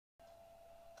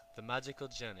The Magical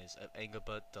Journeys of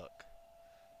Engelbert Duck.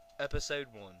 Episode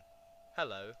 1.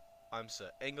 Hello, I'm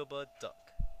Sir Engelbert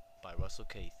Duck, by Russell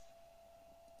Keith.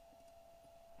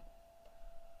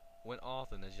 When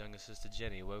Arthur and his younger sister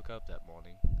Jenny woke up that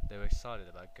morning, they were excited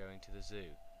about going to the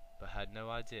zoo, but had no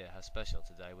idea how special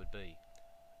today would be.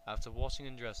 After washing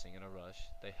and dressing in a rush,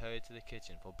 they hurried to the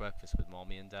kitchen for breakfast with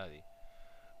Mommy and Daddy.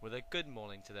 With a good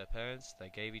morning to their parents, they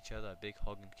gave each other a big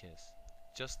hug and kiss.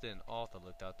 Just then Arthur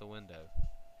looked out the window.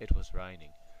 It was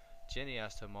raining. Jenny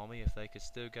asked her Mommy if they could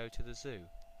still go to the zoo,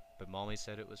 but Mommy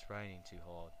said it was raining too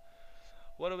hard.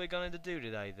 "What are we going to do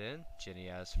today then?" Jenny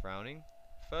asked, frowning.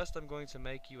 "First I'm going to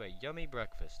make you a yummy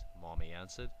breakfast," Mommy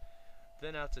answered.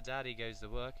 "Then after Daddy goes to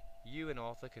work, you and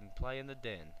Arthur can play in the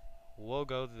den. We'll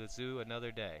go to the zoo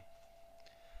another day."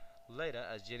 Later,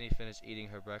 as Jenny finished eating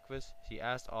her breakfast, she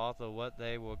asked Arthur what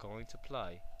they were going to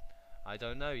play. "I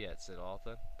don't know yet," said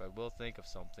Arthur, "but we'll think of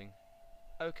something."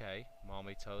 "Okay,"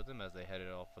 Mommy told them as they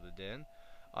headed off for the den.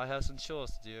 "I have some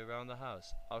chores to do around the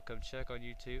house. I'll come check on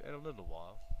you two in a little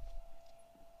while."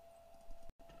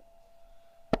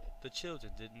 The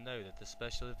children didn't know that the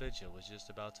special adventure was just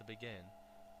about to begin.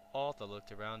 Arthur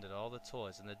looked around at all the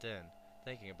toys in the den,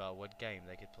 thinking about what game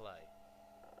they could play.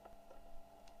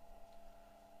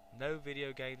 "No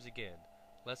video games again.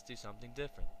 Let's do something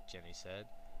different," Jenny said.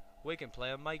 "We can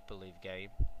play a make-believe game,"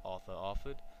 Arthur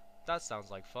offered. "That sounds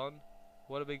like fun."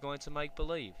 "What are we going to make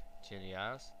believe?" Jenny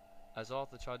asked. As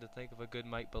Arthur tried to think of a good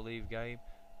make-believe game,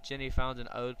 Jenny found an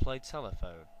old play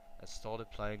telephone and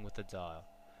started playing with the dial.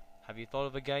 "Have you thought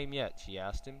of a game yet?" she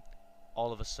asked him.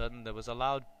 All of a sudden there was a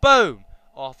loud boom!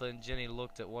 Arthur and Jenny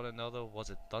looked at one another. Was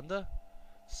it thunder?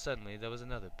 Suddenly there was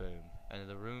another boom, and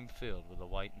the room filled with a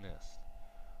white mist.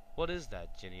 "What is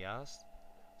that?" Jenny asked.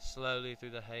 Slowly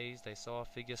through the haze they saw a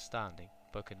figure standing,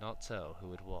 but could not tell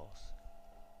who it was.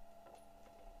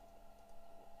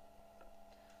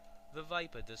 The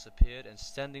vapor disappeared, and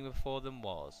standing before them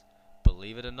was,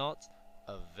 believe it or not,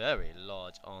 a very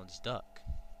large orange duck.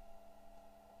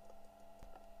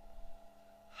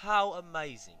 How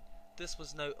amazing! This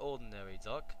was no ordinary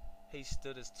duck. He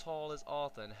stood as tall as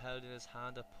Arthur and held in his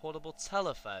hand a portable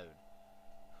telephone.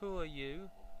 "Who are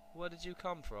you? Where did you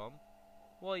come from?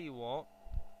 What do you want?"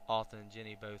 Arthur and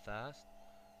Jenny both asked.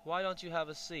 "Why don't you have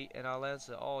a seat and I'll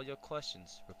answer all your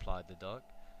questions," replied the duck.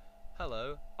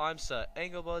 "Hello, I'm Sir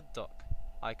Engelbert Duck.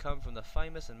 I come from the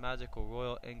famous and magical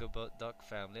Royal Engelbert Duck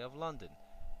family of London,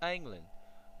 England.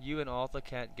 You and Arthur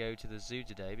can't go to the zoo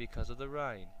today because of the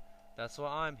rain. That's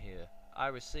why I'm here. I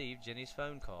received Jenny's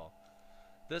phone call."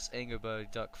 This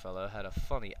Engelbert Duck fellow had a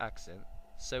funny accent,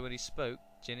 so when he spoke,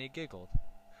 Jenny giggled.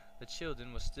 The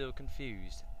children were still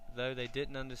confused, though they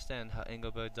didn't understand how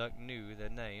Engelbert Duck knew their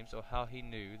names or how he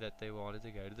knew that they wanted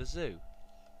to go to the zoo.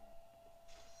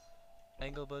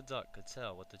 Engelbert Duck could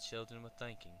tell what the children were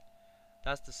thinking.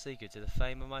 "That's the secret to the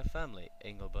fame of my family,"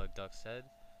 Engelbert Duck said.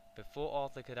 Before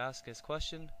Arthur could ask his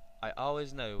question, "I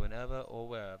always know whenever or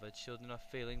wherever children are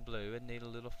feeling blue and need a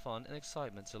little fun and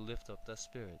excitement to lift up their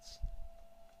spirits."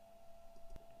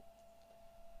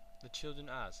 The children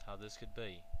asked how this could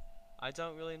be. "I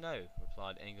don't really know,"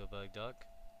 replied Engelbert Duck.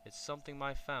 "It's something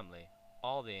my family,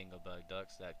 all the Engelbert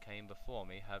Ducks that came before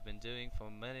me, have been doing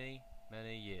for many,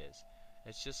 many years.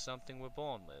 It's just something we're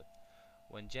born with.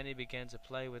 When Jenny began to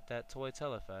play with that toy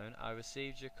telephone, I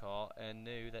received your call and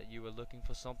knew that you were looking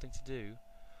for something to do,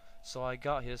 so I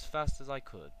got here as fast as I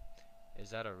could."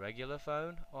 "Is that a regular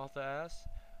phone?" Arthur asked.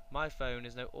 "My phone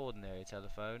is no ordinary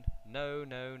telephone. No,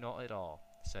 no, not at all,"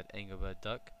 said Engelbert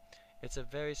Duck. "It's a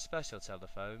very special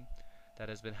telephone that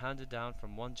has been handed down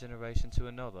from one generation to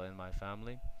another in my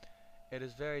family. It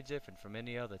is very different from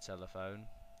any other telephone.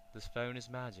 This phone is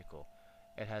magical.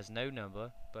 It has no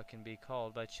number, but can be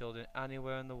called by children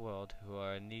anywhere in the world who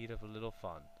are in need of a little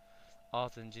fun."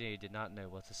 Arthur and Jenny did not know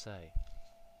what to say.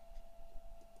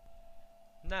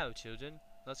 "Now, children,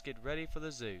 let's get ready for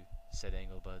the zoo," said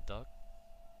Engelbert Duck.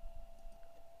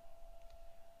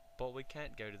 "But we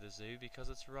can't go to the zoo because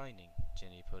it's raining,"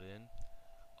 Jenny put in.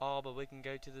 "Oh, but we can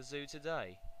go to the zoo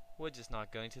today. We're just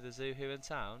not going to the zoo here in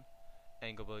town,"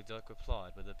 Engelbert Duck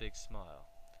replied with a big smile.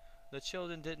 The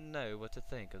children didn't know what to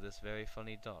think of this very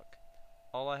funny duck.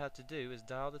 "All I have to do is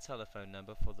dial the telephone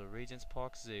number for the Regent's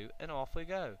Park Zoo and off we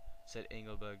go," said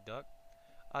Engelbert Duck.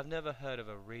 "I've never heard of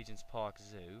a Regent's Park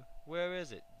Zoo. Where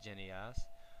is it?" Jenny asked.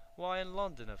 "Why, in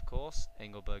London, of course,"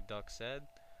 Engelbert Duck said.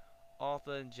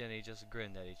 Arthur and Jenny just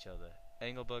grinned at each other.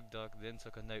 Engelbert Duck then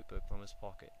took a notebook from his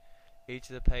pocket. Each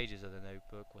of the pages of the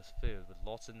notebook was filled with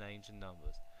lots of names and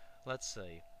numbers. "Let's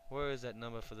see, where is that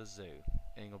number for the zoo?"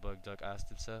 Engelbert Duck asked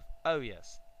himself. "Oh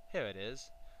yes, here it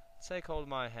is. Take hold of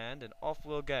my hand and off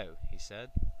we'll go," he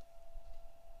said.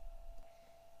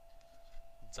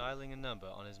 Dialing a number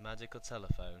on his magical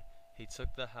telephone, he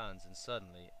took the hands and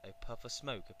suddenly a puff of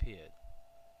smoke appeared.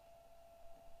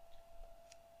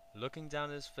 Looking down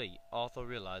at his feet, Arthur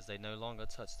realized they no longer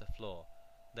touched the floor.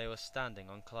 They were standing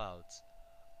on clouds.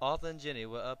 Arthur and Ginny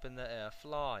were up in the air,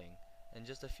 flying. In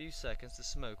just a few seconds the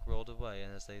smoke rolled away,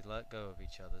 and as they let go of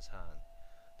each other's hand,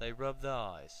 they rubbed their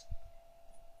eyes.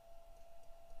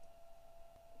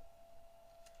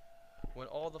 When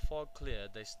all the fog cleared,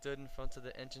 they stood in front of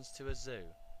the entrance to a zoo.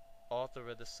 Arthur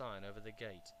read the sign over the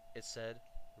gate. It said,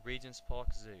 Regent's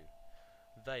Park Zoo.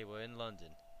 They were in London,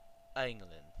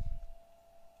 England.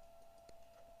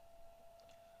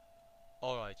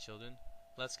 "Alright, children,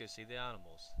 let's go see the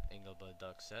animals," Engelbert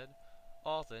Duck said.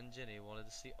 Arthur and Ginny wanted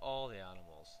to see all the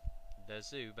animals. Their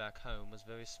zoo back home was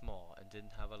very small and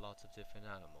didn't have a lot of different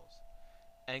animals.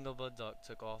 Engelbert Duck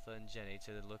took Arthur and Ginny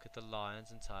to look at the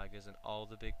lions and tigers and all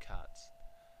the big cats.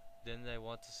 Then they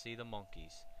wanted to see the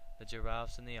monkeys, the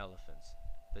giraffes and the elephants.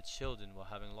 The children were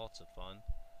having lots of fun.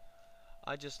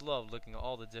 "I just love looking at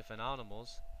all the different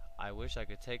animals. I wish I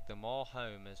could take them all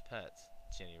home as pets,"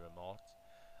 Ginny remarked.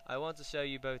 "I want to show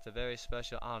you both a very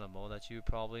special animal that you've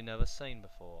probably never seen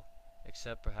before,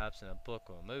 except perhaps in a book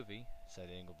or a movie," said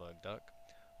Engelbert Duck.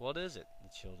 "What is it?" the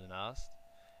children asked.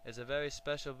 "It's a very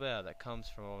special bear that comes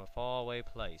from a faraway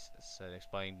place,"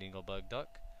 explained Engelbert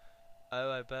Duck.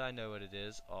 "Oh, I bet I know what it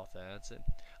is," Arthur answered.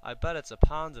 "I bet it's a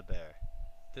panda bear."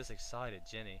 This excited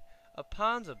Ginny. "A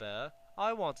panda bear?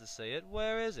 I want to see it.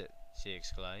 Where is it?" she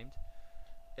exclaimed.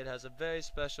 "It has a very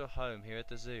special home here at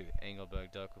the zoo,"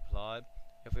 Engelbert Duck replied.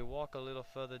 "If we walk a little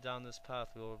further down this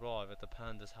path we will arrive at the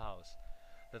panda's house."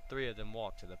 The three of them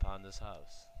walked to the panda's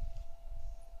house.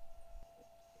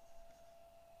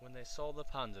 When they saw the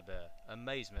panda bear,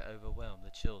 amazement overwhelmed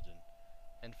the children.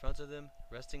 In front of them,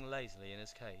 resting lazily in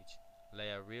his cage,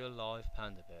 lay a real live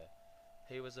panda bear.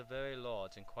 He was a very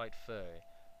large and quite furry.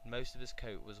 Most of his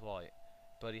coat was white,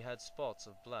 but he had spots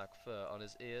of black fur on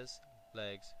his ears,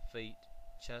 legs, feet,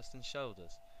 chest and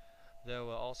shoulders. There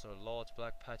were also large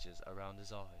black patches around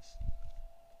his eyes.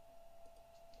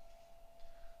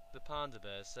 "The panda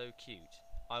bear is so cute.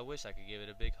 I wish I could give it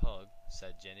a big hug,"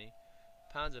 said Ginny.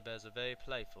 "Panda bears are very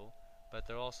playful, but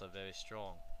they're also very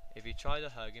strong. If you try to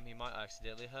hug him, he might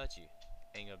accidentally hurt you,"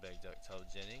 Engelbert Duck told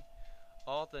Ginny.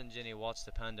 Arthur and Ginny watched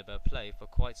the panda bear play for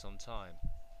quite some time.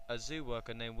 A zoo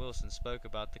worker named Wilson spoke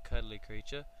about the cuddly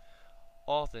creature.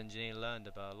 Arthur and Ginny learned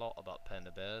a lot about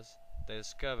panda bears. They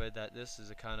discovered that this is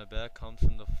a kind of bear comes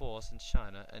from the forest in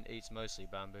China and eats mostly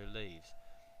bamboo leaves,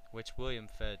 which William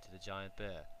fed to the giant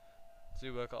bear. The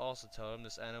zoo worker also told him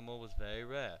this animal was very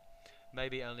rare.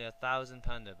 Maybe only 1,000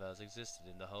 panda bears existed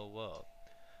in the whole world.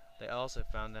 They also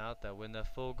found out that when they're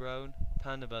full grown,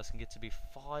 panda bears can get to be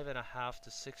 5.5 to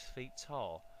 6 feet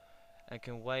tall and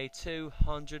can weigh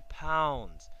 200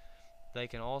 pounds. They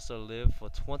can also live for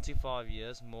 25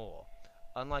 years more.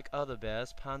 Unlike other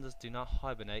bears, pandas do not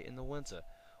hibernate in the winter.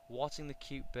 Watching the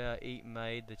cute bear eat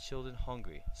made the children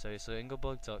hungry, so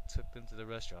Engelbert Duck took them to the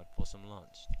restaurant for some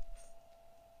lunch.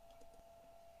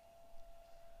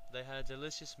 They had a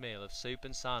delicious meal of soup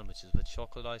and sandwiches with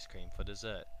chocolate ice cream for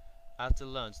dessert. After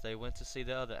lunch, they went to see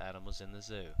the other animals in the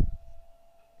zoo.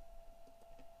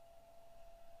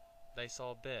 They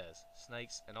saw bears,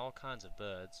 snakes, and all kinds of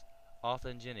birds. Arthur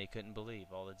and Ginny couldn't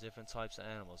believe all the different types of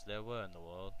animals there were in the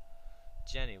world.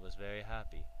 Jenny was very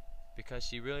happy, because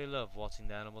she really loved watching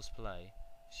the animals play.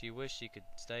 She wished she could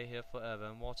stay here forever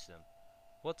and watch them.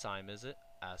 "What time is it?"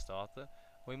 asked Arthur.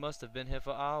 "We must have been here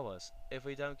for hours. If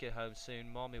we don't get home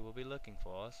soon, Mommy will be looking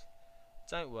for us."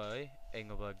 "Don't worry,"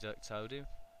 Engelbert Duck told him.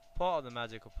 "Part of the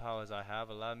magical powers I have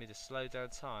allow me to slow down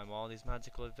time while on these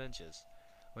magical adventures.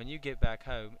 When you get back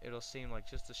home, it'll seem like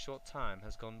just a short time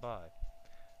has gone by."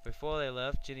 Before they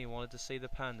left, Ginny wanted to see the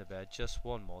panda bear just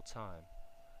one more time.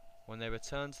 When they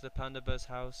returned to the panda bear's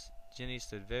house, Ginny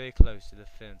stood very close to the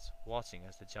fence, watching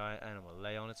as the giant animal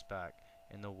lay on its back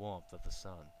in the warmth of the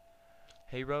sun.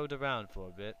 He rolled around for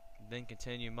a bit, then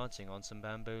continued munching on some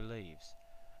bamboo leaves.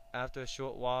 After a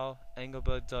short while,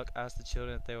 Engelbert Duck asked the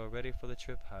children if they were ready for the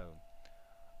trip home.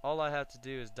 "All I have to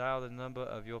do is dial the number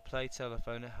of your play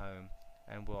telephone at home,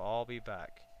 and we'll all be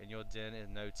back in your den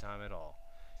in no time at all,"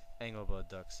 Engelbert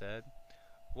Duck said.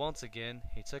 Once again,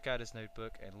 he took out his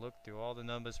notebook and looked through all the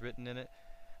numbers written in it.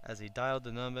 As he dialed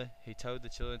the number, he told the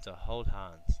children to hold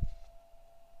hands.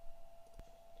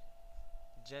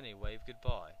 Jenny waved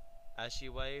goodbye. As she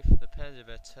waved, the panda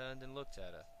bear turned and looked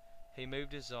at her. He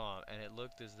moved his arm, and it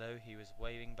looked as though he was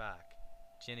waving back.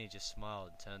 Jenny just smiled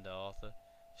and turned to Arthur.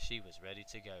 She was ready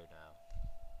to go now.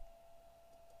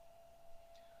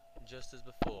 Just as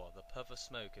before, the puff of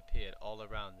smoke appeared all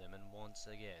around them, and once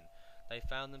again they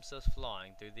found themselves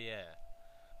flying through the air.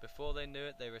 Before they knew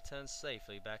it, they returned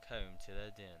safely back home to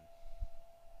their den.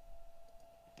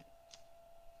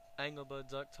 Engelbert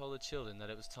Duck told the children that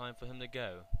it was time for him to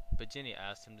go, but Ginny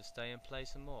asked him to stay and play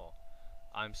some more.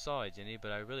 "I'm sorry, Ginny,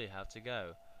 but I really have to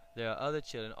go. There are other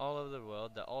children all over the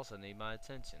world that also need my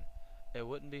attention. It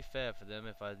wouldn't be fair for them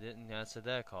if I didn't answer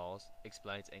their calls,"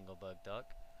 explains Engelbert Duck.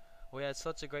 "We had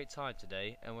such a great time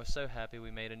today, and we're so happy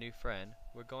we made a new friend.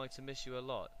 We're going to miss you a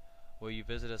lot. Will you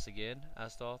visit us again?"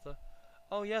 asked Arthur.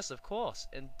 "Oh yes, of course,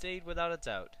 indeed, without a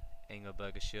doubt,"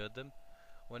 Engelbert assured them.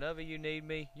 "Whenever you need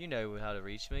me, you know how to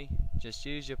reach me. Just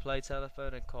use your play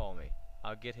telephone and call me.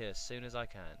 I'll get here as soon as I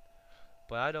can."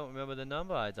 "But I don't remember the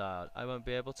number I dialed. I won't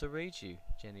be able to reach you,"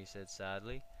 Jenny said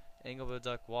sadly. Engelbert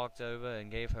Duck walked over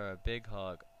and gave her a big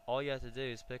hug. "All you have to do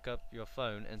is pick up your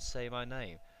phone and say my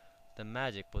name. The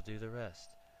magic will do the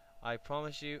rest." "I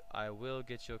promise you I will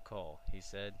get your call," he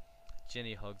said.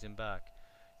 Jenny hugged him back.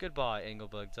 "Goodbye,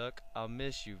 Engelbert Duck. I'll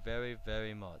miss you very,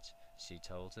 very much," she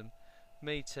told him.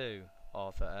 "Me too,"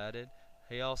 Arthur added.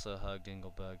 He also hugged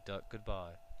Engelbert Duck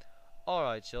goodbye. "All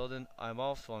right, children, I'm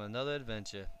off on another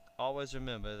adventure. Always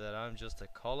remember that I'm just a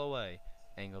call away,"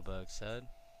 Engelbert said.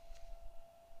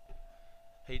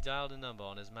 He dialed a number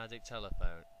on his magic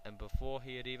telephone, and before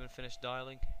he had even finished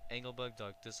dialing, Engelbert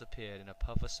Duck disappeared in a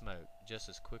puff of smoke just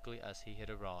as quickly as he had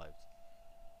arrived.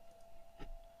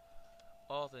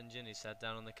 Arthur and Ginny sat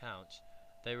down on the couch.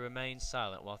 They remained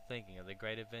silent while thinking of the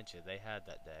great adventure they had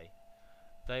that day.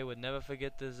 They would never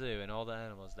forget the zoo and all the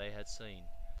animals they had seen.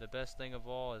 The best thing of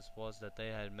all was that they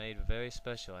had made a very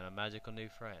special and a magical new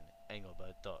friend,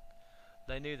 Engelbert Duck.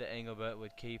 They knew that Engelbert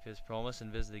would keep his promise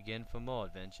and visit again for more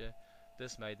adventure.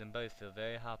 This made them both feel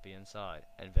very happy inside,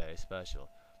 and very special.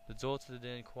 The door to the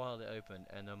den quietly opened,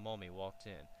 and their mommy walked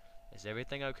in. "Is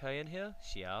everything okay in here?"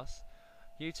 she asked.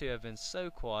 "You two have been so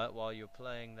quiet while you were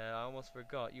playing that I almost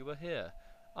forgot you were here.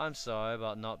 I'm sorry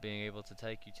about not being able to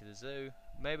take you to the zoo.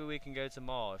 Maybe we can go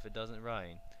tomorrow if it doesn't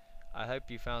rain. I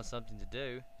hope you found something to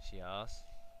do," she asked.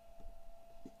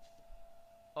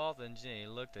 Arthur and Ginny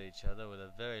looked at each other with a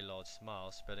very large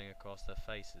smile spreading across their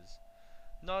faces.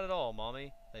 "Not at all,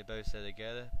 Mommy," they both said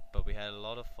together, "but we had a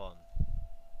lot of fun."